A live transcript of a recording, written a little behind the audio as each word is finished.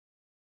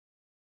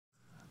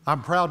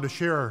I'm proud to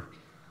share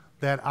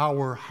that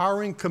our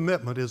hiring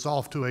commitment is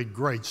off to a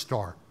great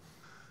start.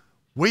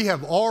 We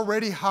have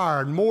already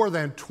hired more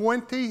than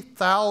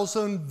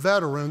 20,000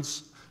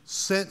 veterans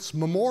since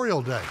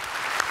Memorial Day.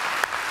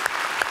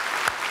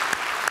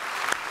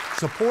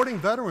 Supporting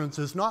veterans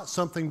is not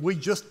something we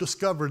just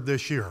discovered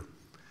this year.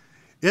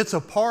 It's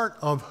a part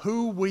of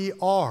who we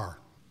are.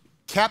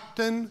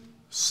 Captain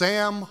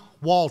Sam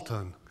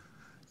Walton,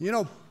 you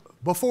know,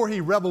 before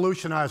he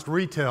revolutionized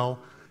retail,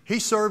 he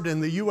served in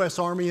the U.S.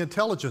 Army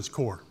Intelligence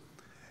Corps,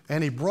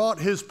 and he brought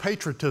his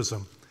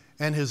patriotism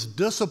and his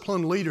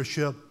disciplined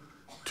leadership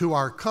to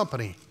our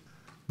company.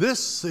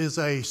 This is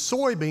a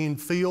soybean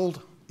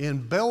field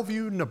in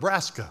Bellevue,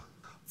 Nebraska.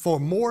 For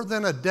more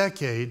than a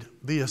decade,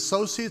 the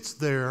associates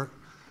there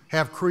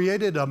have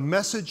created a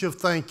message of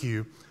thank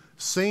you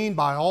seen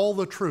by all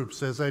the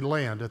troops as they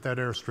land at that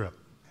airstrip.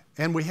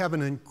 And we have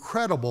an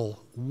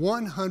incredible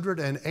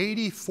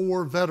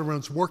 184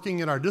 veterans working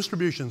in our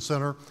distribution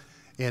center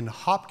in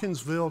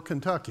Hopkinsville,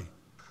 Kentucky.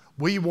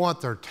 We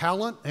want their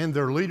talent and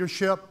their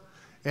leadership,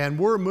 and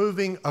we're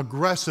moving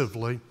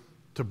aggressively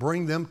to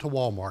bring them to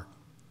Walmart.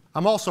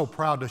 I'm also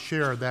proud to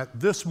share that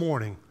this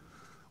morning,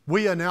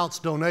 we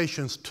announced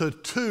donations to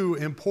two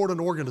important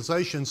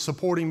organizations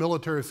supporting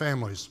military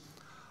families,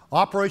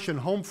 Operation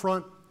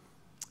Homefront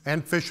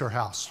and Fisher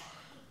House.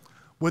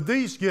 With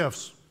these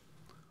gifts,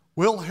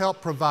 we'll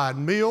help provide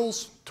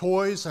meals,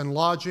 toys, and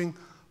lodging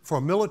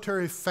for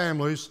military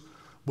families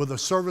with a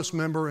service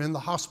member in the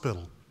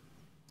hospital.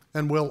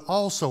 And we'll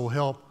also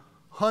help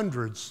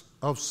hundreds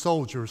of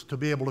soldiers to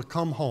be able to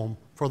come home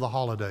for the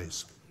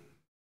holidays.